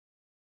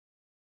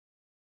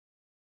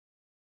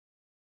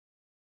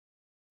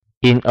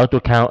In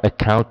AutoCount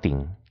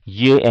accounting,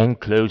 year-end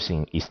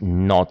closing is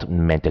not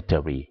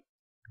mandatory.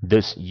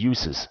 Thus,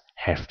 users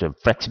have the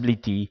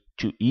flexibility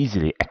to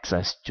easily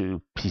access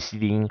to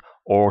preceding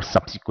or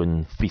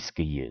subsequent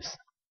fiscal years.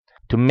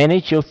 To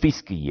manage your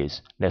fiscal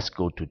years, let's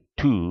go to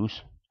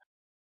Tools,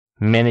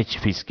 Manage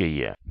Fiscal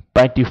Year.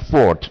 By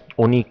default,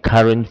 only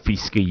current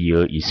fiscal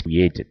year is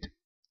created.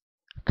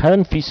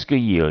 Current fiscal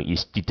year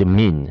is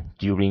determined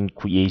during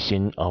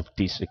creation of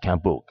this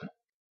account book.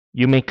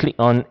 You may click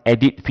on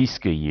Edit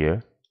Fiscal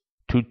Year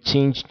to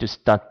change the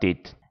start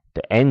date,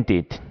 the end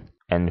date,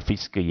 and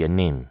fiscal year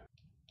name.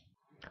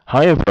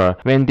 However,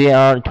 when there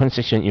are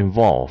transactions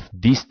involved,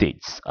 these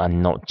dates are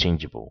not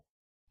changeable.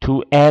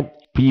 To add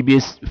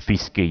Previous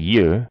Fiscal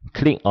Year,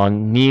 click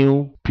on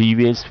New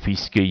Previous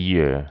Fiscal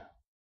Year.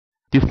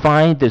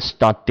 Define the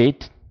start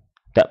date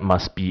that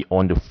must be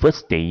on the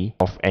first day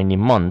of any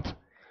month.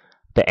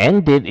 The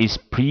end date is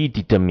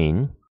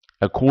predetermined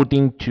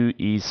according to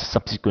its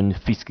subsequent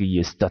fiscal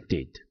year start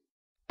date.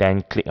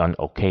 Then click on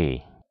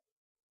OK.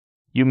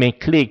 You may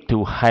click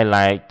to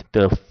highlight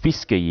the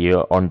fiscal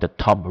year on the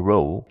top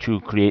row to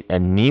create a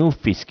new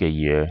fiscal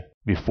year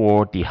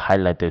before the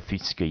highlighted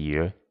fiscal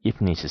year if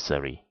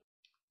necessary.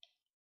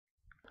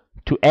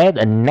 To add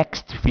a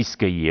next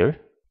fiscal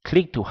year,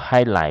 click to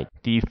highlight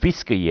the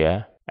fiscal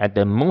year at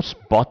the most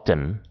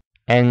bottom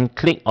and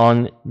click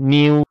on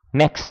New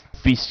Next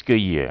Fiscal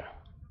Year.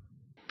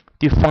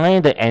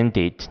 Define the end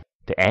date.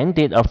 The end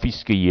date of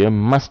fiscal year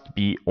must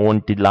be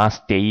on the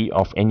last day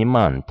of any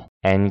month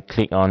and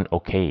click on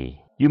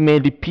OK. You may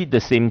repeat the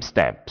same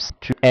steps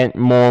to add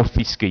more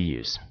fiscal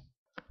years.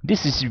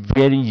 This is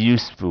very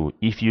useful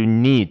if you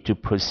need to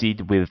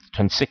proceed with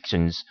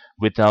transactions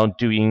without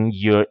doing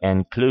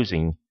year-end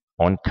closing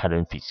on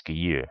current fiscal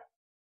year.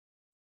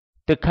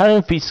 The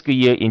current fiscal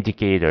year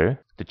indicator,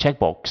 the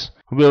checkbox,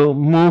 will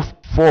move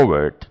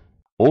forward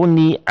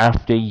only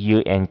after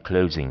year-end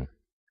closing.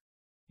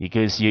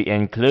 Because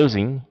year-end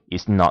closing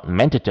is not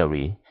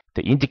mandatory,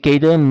 the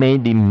indicator may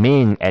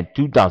remain at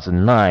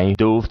 2009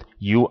 though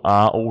you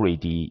are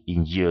already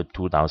in year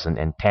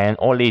 2010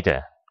 or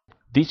later.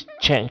 This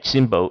check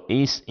symbol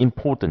is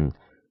important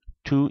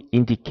to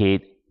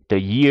indicate the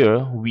year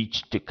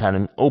which the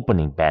current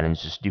opening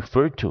balance is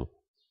referred to.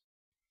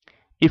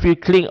 If you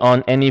click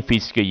on any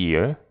fiscal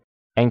year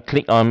and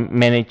click on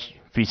Manage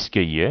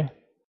Fiscal Year,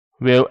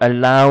 will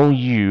allow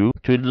you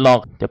to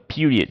log the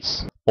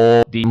periods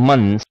or the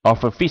months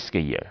of a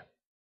fiscal year.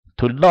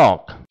 To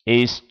log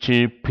is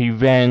to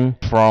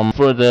prevent from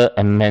further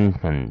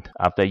amendment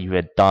after you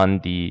have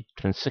done the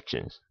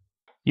transactions.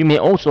 You may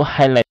also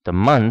highlight the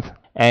month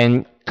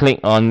and click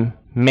on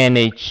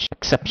Manage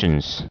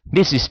Exceptions.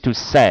 This is to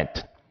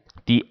set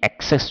the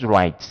access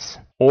rights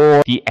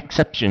or the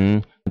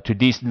exception to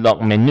these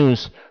log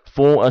menus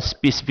for a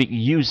specific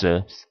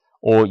users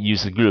or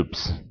user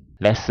groups.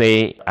 Let's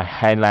say I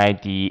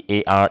highlight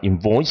the AR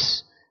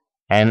invoice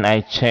and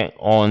I check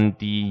on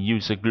the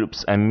user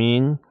groups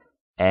admin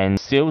and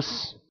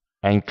sales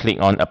and click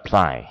on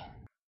Apply.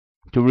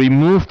 To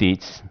remove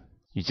this,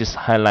 you just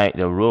highlight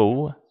the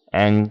row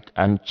and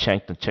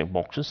uncheck the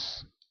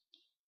checkboxes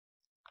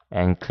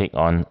and click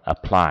on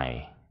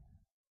Apply.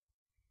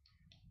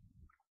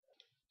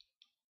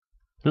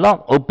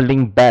 Log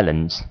opening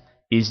balance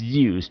is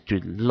used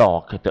to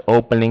log the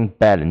opening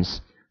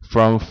balance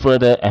from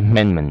further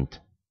amendment.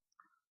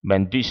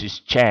 When this is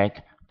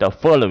checked, the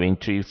following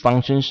three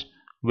functions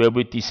will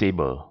be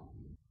disabled.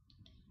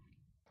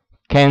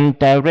 Can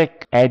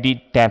direct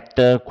edit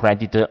debtor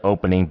creditor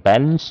opening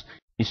balance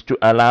is to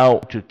allow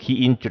to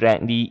key in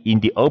directly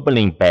in the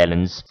opening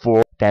balance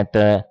for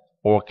debtor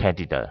or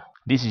creditor.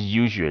 This is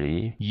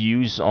usually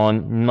used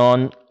on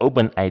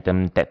non-open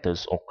item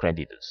debtors or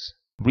creditors.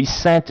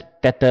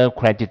 Reset debtor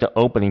creditor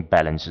opening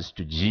balances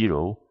to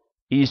 0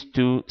 is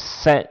to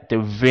set the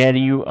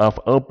value of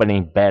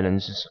opening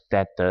balances of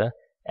debtor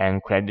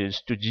and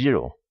creditors to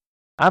 0.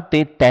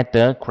 Update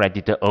debtor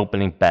creditor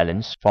opening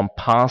balance from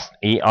past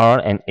AR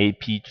and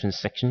AP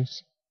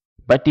transactions.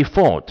 By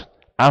default,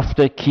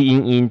 after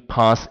keying in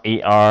past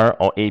AR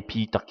or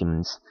AP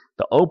documents,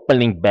 the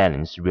opening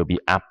balance will be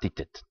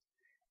updated.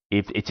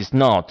 If it is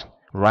not,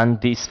 run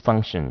this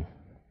function.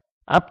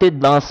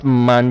 Update last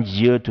month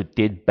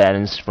year-to-date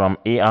balance from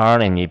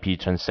AR and AP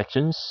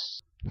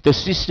transactions. The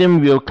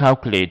system will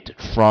calculate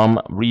from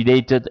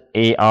related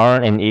AR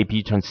and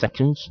AP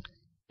transactions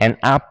and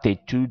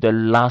update to the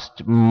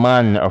last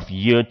month of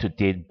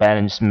year-to-date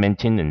balance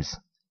maintenance.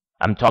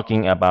 I'm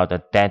talking about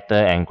the debtor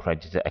and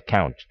creditor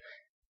account.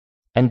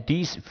 And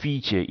this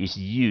feature is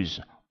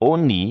used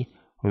only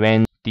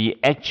when the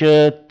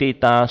actual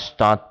data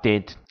start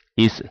date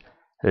is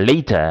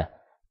later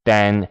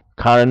than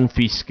current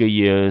fiscal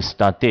year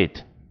start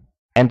date,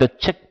 and the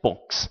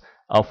checkbox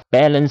of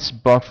balance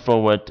brought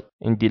forward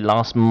in the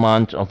last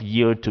month of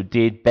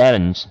year-to-date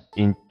balance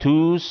in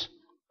Tools,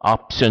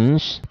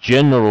 Options,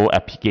 General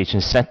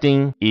Application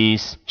Setting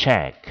is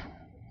checked.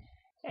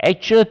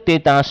 Actual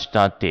data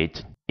start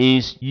date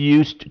is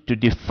used to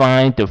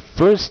define the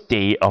first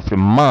day of the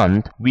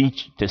month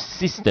which the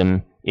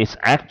system is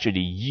actually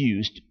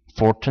used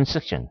for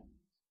transaction.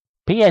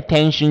 Pay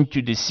attention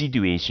to the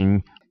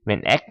situation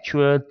when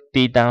actual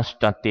data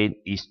start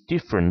date is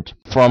different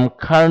from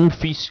current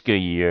fiscal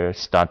year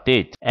start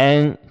date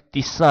and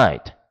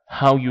decide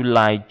how you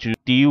like to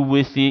deal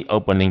with the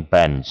opening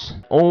balance.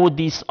 All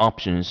these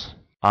options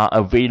are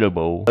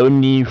available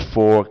only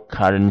for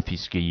current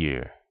fiscal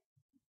year.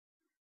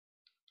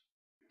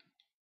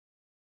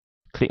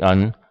 Click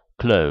on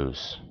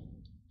Close.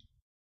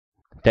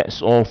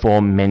 That's all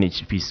for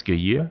Manage Fiscal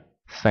Year.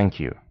 Thank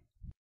you.